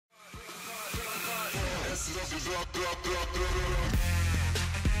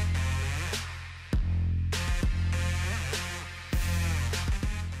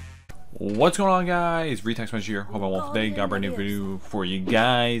What's going on, guys? Retext Mesh here. Hope I'm well today. Got a brand new video for you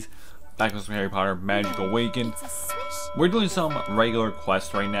guys. Back with some Harry Potter Magic Awakened. We're doing some regular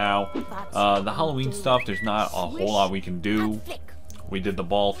quests right now. The Halloween stuff, there's not a whole lot we can do. We did the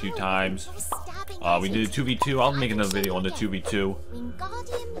ball a few times. We did a 2v2. I'll make another video on the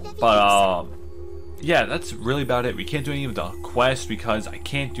 2v2. But yeah, that's really about it. We can't do any of the quests because I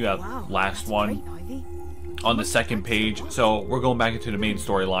can't do that last one on the second page, so we're going back into the main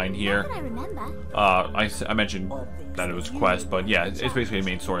storyline here. I mentioned that it was quest, but yeah, it's basically the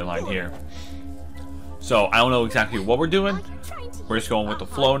main storyline here. So I don't know exactly what we're doing. We're just going with the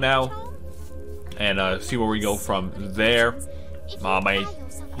flow now and see where we go from there. My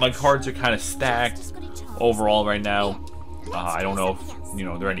cards are kind of stacked overall right now. I don't know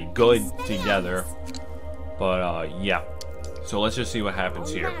if they're any good together, but yeah. So let's just see what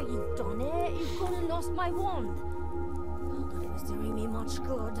happens here.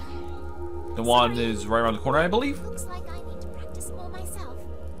 The wand is right around the corner, I believe. Looks like I need to practice more myself.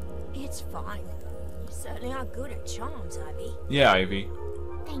 It's fine. You certainly are good at charms, Ivy. Yeah, Ivy.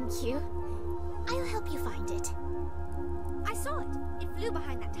 Thank you. I'll help you find it. I saw it. It flew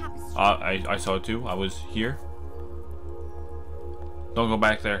behind that tapestry. I saw it too. I was here. Don't go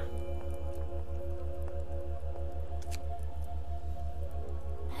back there.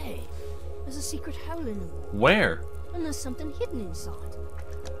 Hey, there's a secret hole in the wall. Where? And there's something hidden inside.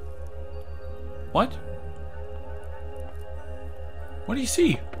 What? What do you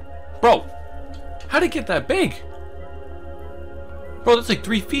see? Bro, how'd it get that big? Bro, that's like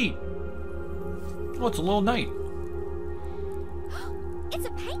 3 feet. Oh, it's a little knight. It's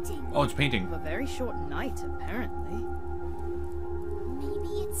a painting. Oh, it's painting. A very short night, apparently.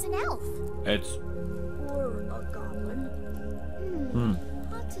 Maybe it's an elf. It's... Or a goblin.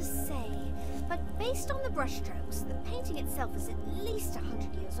 Hard to say. But based on the brushstrokes, the painting itself is at least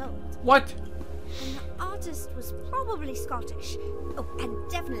 100 years old. What? And the artist was probably Scottish. Oh, and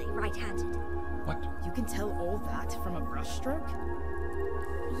definitely right-handed. What? You can tell all that from a brushstroke?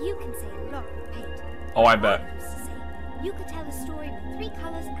 You can say a lot with paint. Oh, I bet. I used to say, you could tell a story with 3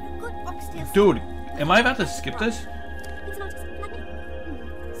 colors and a good oxtail. Dude, am I about to skip this? It's an artist, like me.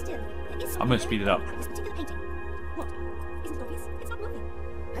 Still, there is I'm gonna speed it up. this particular painting. What? Isn't it obvious? It's not moving.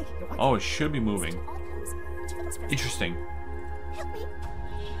 Hey, you're right. Oh, it should be moving. Odd pose. Do you think it's frozen? Interesting. Help me.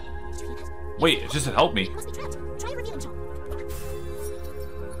 Did you hear that? Wait, it just helped me. It must be trapped. Try a revealing shot.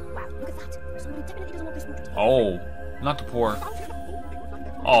 Wow, look at that. Somebody definitely doesn't want this water to Oh, not the poor.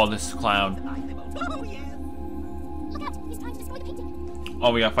 Oh, this clown. Look out, he's trying to destroy the painting.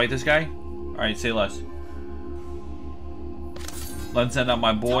 Oh, we gotta fight this guy? Alright, say less. Let's send out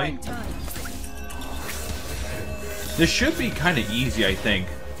my boy. This should be kind of easy, I think.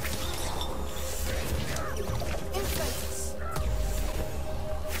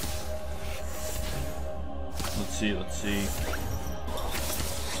 Let's see.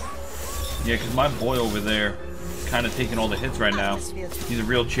 Yeah, because my boy over there is kind of taking all the hits right now. He's a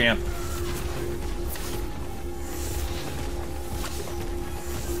real champ.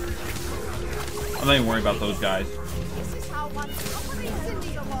 I'm not even worried about those guys.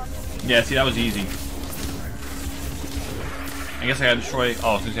 Yeah, see, that was easy. I guess I gotta destroy...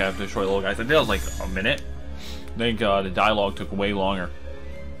 Oh, since I have to destroy the little guys. I think that was like a minute. I think the dialogue took way longer.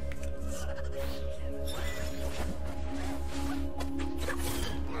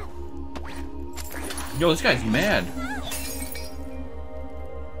 Yo, this guy's mad.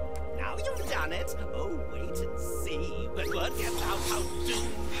 Now you've done it. Oh, wait and see. But word gets out how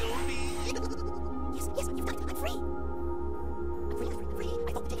doomed you'll be. Yes, you've done it. I'm free. I'm free.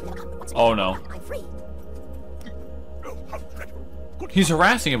 I thought the day would never come, but once Oh no. I'm free. He's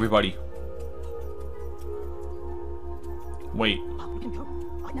harassing everybody. Wait. Oh, we can go.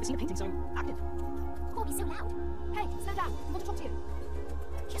 I've never seen a painting so active. Corby's so loud. Hey, slow down. I want to talk to you.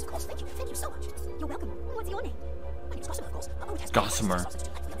 Yes, of course. Thank you. Thank you so much. You're welcome. What's your name? My name's Gossamer, of course. Oh, it has Gossamer. sausage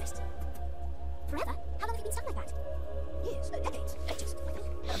to like the honest. Forever? How long have you been stuck like that? Years. Decades. Ages. I think.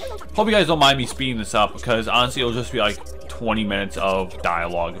 A very long time. Hope you guys don't mind me speeding this up because honestly it'll just be like 20 minutes of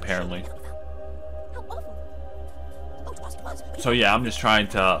dialogue apparently. How awful. Oh, it was. So yeah, I'm just trying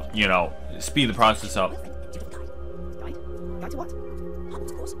to, speed the process up. Guide? Guide to what?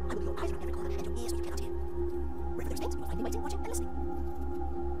 Of course. I will be your eyes around every corner and your ears when you cannot hear. Wherever there's paint, you will find me waiting, watching, and listening.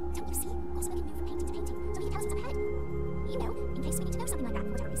 Don't you see? Gossamer can move from painting to painting, so he can tell us what's up ahead. You know, in case we need to know something like that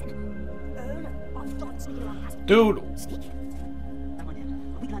for whatever reason. Oh no, I'm not sneaking around past. Dude. Sneak? That one,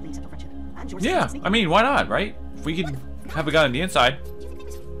 yeah. We gladly accept your friendship. And yours Yeah, sneaking. I mean, why not, right? If we could have a guy on the inside. Do you think they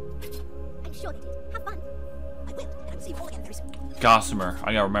was... I'm sure they did. Have fun. I will, and I'll see you all again very soon. Gossamer.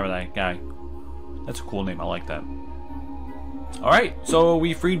 I gotta remember that guy. That's a cool name. I like that. Alright, so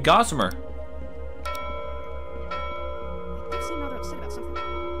we freed Gossamer. You seem rather upset about something.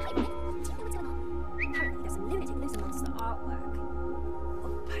 Hi, Red. Do you know what's going on? Apparently there's a lunatic loose amongst the artwork.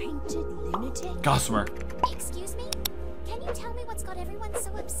 A painted lunatic? Gossamer. Excuse me? Can you tell me what's got everyone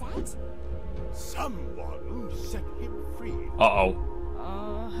so upset? Someone set him free. Uh-oh.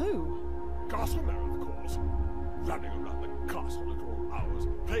 Who? Gossamer, of course. Running around the castle at all hours,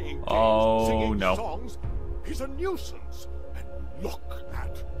 playing games, Oh, singing no. songs. He's a nuisance. And look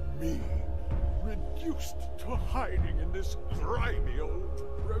at me. Reduced to hiding in this grimy old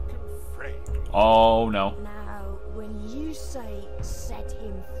broken frame. Oh, no. Now, when you say set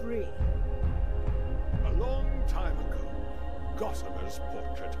him free, A long time ago, Gossamer's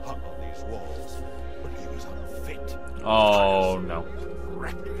portrait hung on these walls, but he was unfit. Oh, tiresome, no.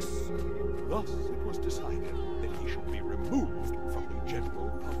 Reckless. Thus, it was decided that he should be removed from the general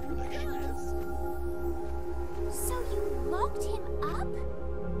population. So you locked him up?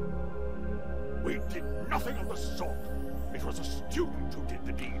 We did nothing of the sort. It was a student who did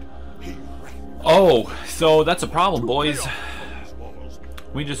the deed. He ran Oh, so that's a problem, boys. chaos from these walls.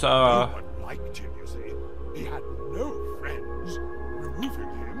 We just, No one liked him, you see. He had no friends. Removing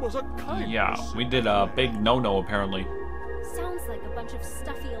him was a kindness. yeah, we did a big no-no, apparently. Sounds like a bunch of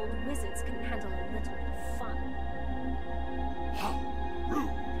stuffy old wizards can handle a little bit of fun. How rude.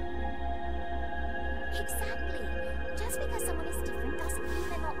 Exactly. Just because someone is different doesn't mean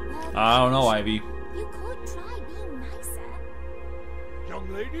they're not worthy. I don't know, Ivy. You could try being nicer.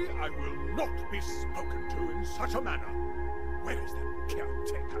 Young lady, I will not be spoken to in such a manner. Where is that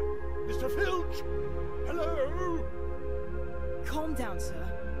caretaker? Mr. Filch? Hello? Calm down, sir.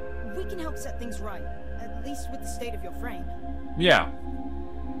 We can help set things right, at least with the state of your frame. Yeah.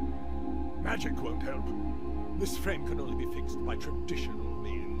 Magic won't help. This frame can only be fixed by traditional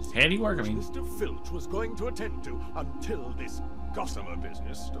means. Handiwork, I Which mean. Mr. Filch was going to attend to until this Gossamer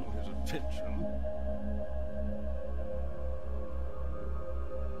business stole his attention.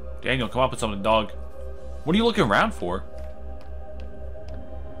 Daniel, come up with something, dog. What are you looking around for?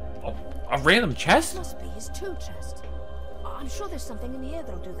 Oh, a random chest? must be his tool chest. I'm sure there's something in here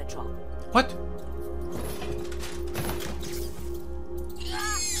that'll do the job. What?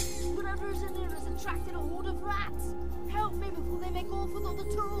 Whatever's in there has attracted a horde of rats. Help me before they make off with all the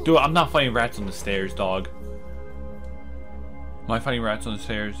tools. Dude, I'm not fighting rats on the stairs, dog. Am I fighting rats on the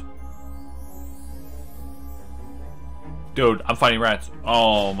stairs? Dude, I'm fighting rats.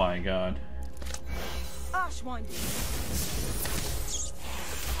 Oh my god. Ashwinding.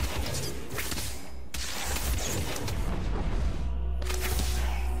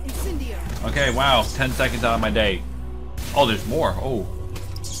 Incendio. Okay, wow. 10 seconds out of my day. Oh, there's more. Oh.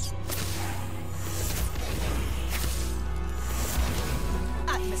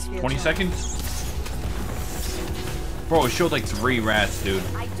 Atmosphere. 20 charge. seconds? Bro, it showed like 3 rats, dude.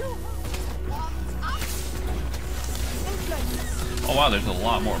 I do. Oh wow, there's a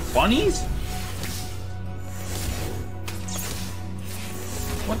lot more. Bunnies?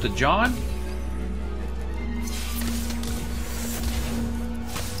 What the John?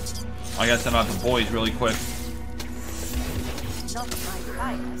 I gotta send out the boys really quick. Not my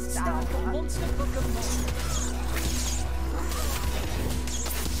finest. Start the monster book of monsters.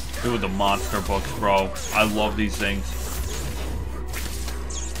 Dude, the monster books, bro. I love these things.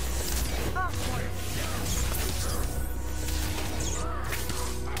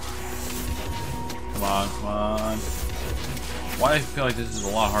 Come on, come on. Why do I feel like this is a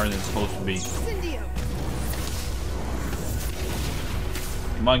lot harder than it's supposed to be? Incendio.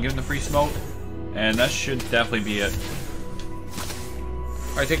 Come on, give him the free smoke. And that should definitely be it.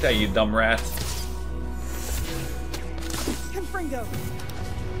 Alright, take that, you dumb rats. Confringo.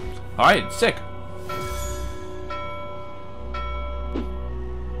 Alright, sick.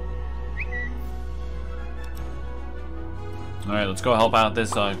 Alright, let's go help out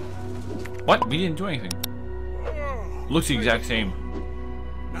this What? We didn't do anything. Looks the exact same.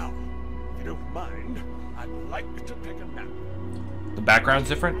 Now, if you don't mind, I'd like to take a nap. The background's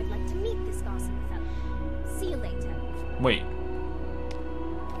different? I'd like to meet this Gossamer fellow. See you later. Wait.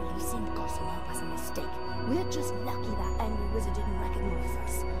 Releasing Gossamer was a mistake. We're just lucky that angry wizard didn't recognize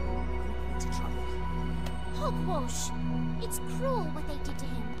us. We're into trouble. Hogwash! It's cruel what they did to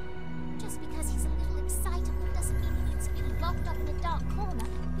him. Just because he's a little excitable doesn't mean he needs to be locked up in a dark corner.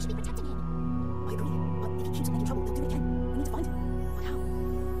 We should be protecting him. I agree, but if he keeps making trouble, they'll do it again. We need to find him. But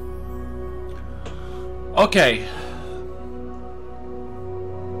how? Okay.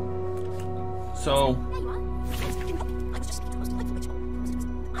 So, There you are. I was just speaking to the most delightful witch.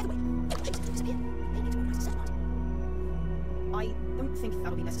 Either way,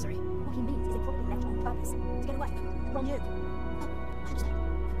 necessary. What he means is they probably left on purpose to get away from you. I understand.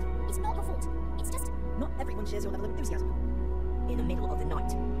 It's not your fault. It's just... Not everyone shares your level of enthusiasm. In the middle of the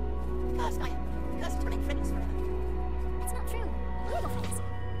night. Cursed to remain friends forever. It's not true. We're your friends.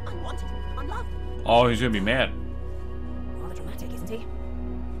 Unwanted. Unloved. Oh, he's gonna be mad. Rather dramatic, isn't he?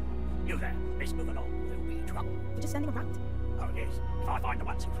 You there, let's move along. There'll be trouble. We're just standing around. Oh yes, if I find the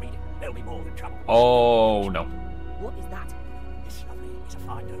ones who read it, there'll be more than trouble. Oh no. What is that? This lovely is a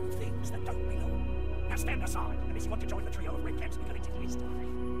finder of things that don't belong. Now stand aside, unless you want to join the trio of red caps we collected yesterday.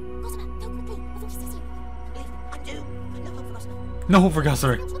 Gossamer, go quickly before she sees you. Leave, I do. No hope for Gossamer. No hope for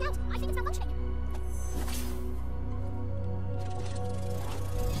Gossamer. Let's look out. I think it's malfunctioning.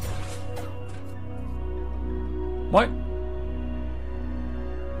 What?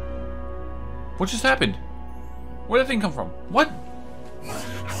 What just happened? Where'd that thing come from? What?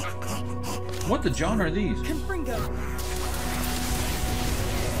 What the John are these? Confringo!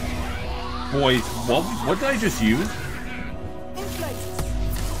 Boys, what did I just use? Inflate!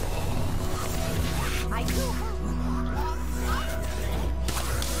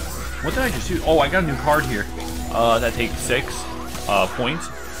 What did I just use? Oh, I got a new card here. That takes 6 points.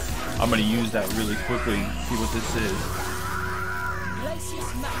 I'm gonna use that really quickly. See what this is.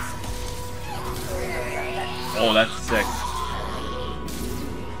 Glacius Max! Oh, that's sick.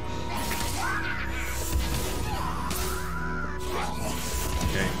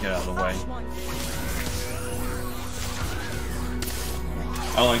 Okay, get out of the way.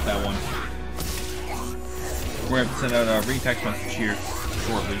 I like that one. We're gonna have to send out a re-text message here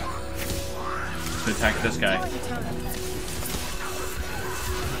shortly to attack this guy.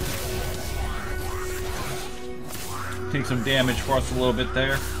 Take some damage for us a little bit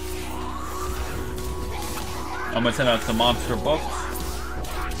there. I'm gonna send out some monster books.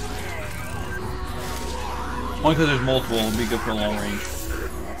 Only because there's multiple, it'll be good for long range.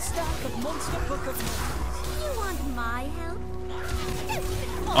 Stack of monster book of monsters. You want my help?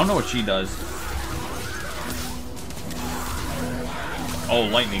 I don't know what she does. Oh,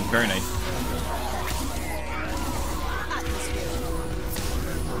 lightning, very nice.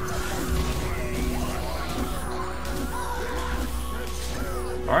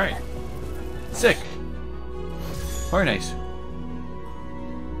 Alright. Sick. Very nice.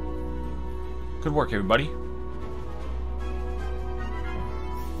 Good work, everybody.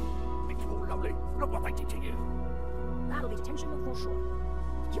 It's all lovely. Look what they did to you. That'll be detention for sure.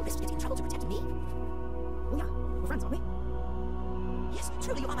 You risked getting in trouble to protect me. Well, yeah, we're friends, aren't we? Yes,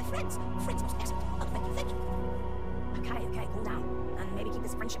 truly, you are my friends. Friends most excellent. Oh, thank you, thank you. Okay, cool down. And maybe keep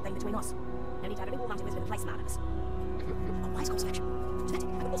this friendship thing between us. No need to have every war mountain wizard in place mad at us. A wise course of action. To that, I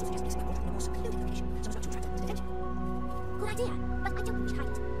would also suggest placing my contact in a more secluded location, so as not to attract others' attention. Good idea, but I don't think we should hide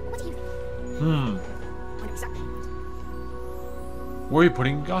it. What do you think? I know exactly. Where are you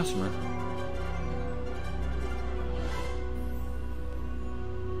putting Gossamer?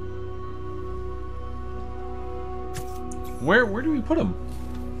 Where do we put him?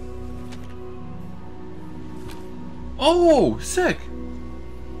 Oh, sick!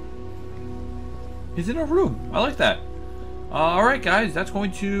 He's in a room. I like that. Alright guys, that's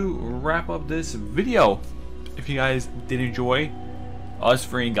going to wrap up this video. If you guys did enjoy us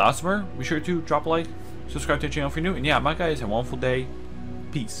freeing Gossamer, be sure to drop a like, subscribe to the channel if you're new, and yeah, my guys, have a wonderful day.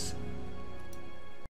 Peace.